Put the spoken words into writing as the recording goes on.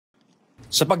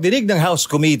Sa pagdinig ng House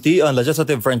Committee on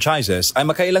Legislative Franchises ay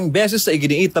makailang beses na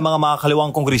iginiit ng mga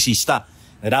makakaliwang kongresista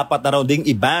na dapat na raw ding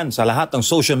i-ban sa lahat ng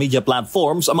social media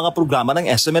platforms ang mga programa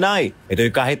ng SMNI.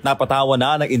 Ito'y kahit napatawa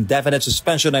na ng indefinite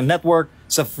suspension ng network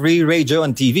sa free radio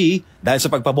and TV dahil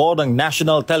sa pagpabor ng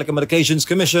National Telecommunications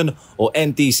Commission o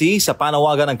NTC sa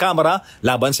panawagan ng Kamara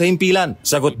laban sa himpilan.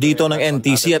 Sagot dito ng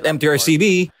NTC at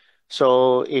MTRCB.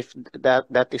 So if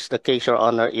that is the case, Your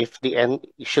Honor, if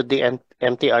should the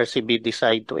MTRCB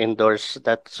decide to endorse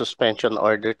that suspension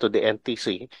order to the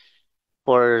NTC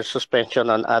for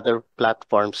suspension on other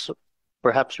platforms,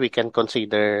 perhaps we can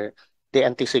consider, the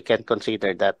NTC can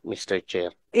consider that, Mr.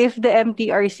 Chair. If the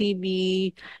MTRCB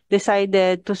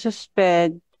decided to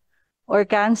suspend or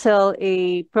cancel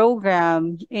a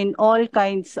program in all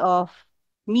kinds of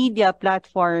media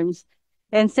platforms,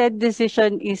 and said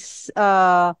decision is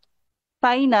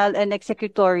final and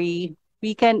executory,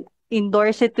 we can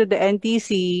endorse it to the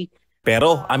NTC.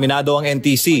 Pero aminado ang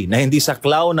NTC na hindi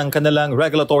saklaw ng kanilang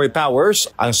regulatory powers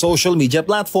ang social media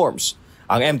platforms.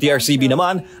 Ang MTRCB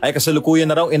naman ay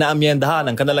kasalukuyan na raw inaamyendahan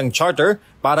ang kanilang charter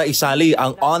para isali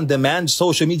ang on-demand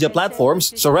social media platforms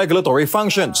sa regulatory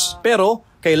functions. Pero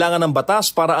kailangan ng batas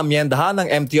para amyendahan ng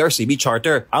MTRCB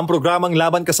charter. Ang programang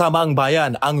Laban Kasama ang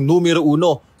Bayan ang numero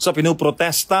 1 sa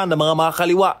pinuprotesta ng mga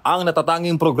makakaliwa, ang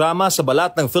natatanging programa sa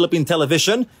balat ng Philippine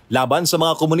Television laban sa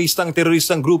mga komunistang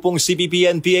teroristang grupong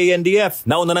CPP-NPA-NDF.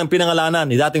 Nauna ng pinangalanan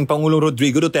ni dating Pangulong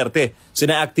Rodrigo Duterte,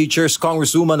 sina ACT Teachers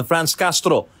Congresswoman Franz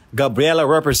Castro, Gabriela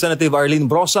Representative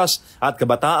Arlene Brosas at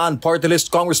Kabataan Party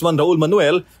List Congressman Raul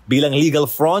Manuel bilang legal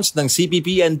fronts ng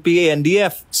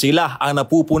CPP-NPA-NDF. Sila ang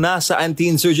napupuna sa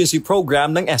anti-insurgency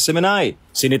program ng SMNI.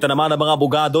 Sinita naman ng mga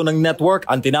abogado ng network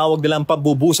ang tinawag nilang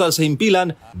pambubusal sa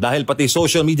himpilan dahil pati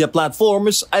social media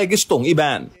platforms ay gustong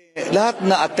i-ban. Lahat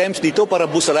na attempts dito para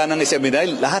busalan ng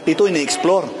SMNI, lahat dito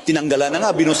ina-explore. Tinanggalan na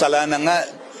nga, binusalan na nga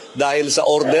dahil sa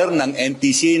order ng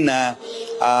NTC na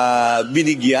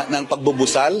binigyan ng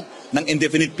pagbubusal ng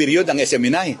indefinite period ang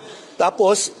SMNI.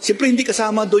 Tapos, siyempre hindi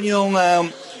kasama doon yung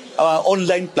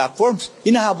online platforms.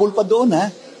 Hinahabol pa doon, ha?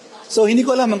 So, hindi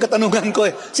ko alam, ang katanungan ko,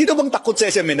 sino bang takot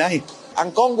sa SMNI?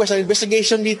 Ang Congress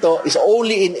investigation dito is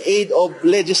only in aid of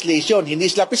legislation. Hindi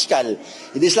sila piskal,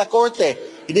 hindi sila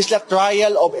korte, hindi sila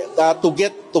trial of,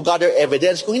 to gather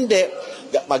evidence. Kung hindi,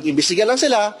 mag-imbestiga lang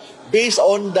sila based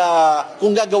on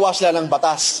kung gagawa sila ng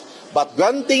batas. But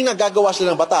granting na gagawa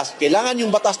sila ng batas, kailangan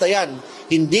yung batas na yan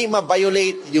hindi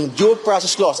ma-violate yung due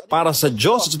process clause. Para sa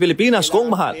Diyos at sa Pilipinas kong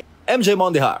mahal, MJ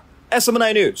Mondejar,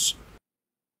 SMNI News.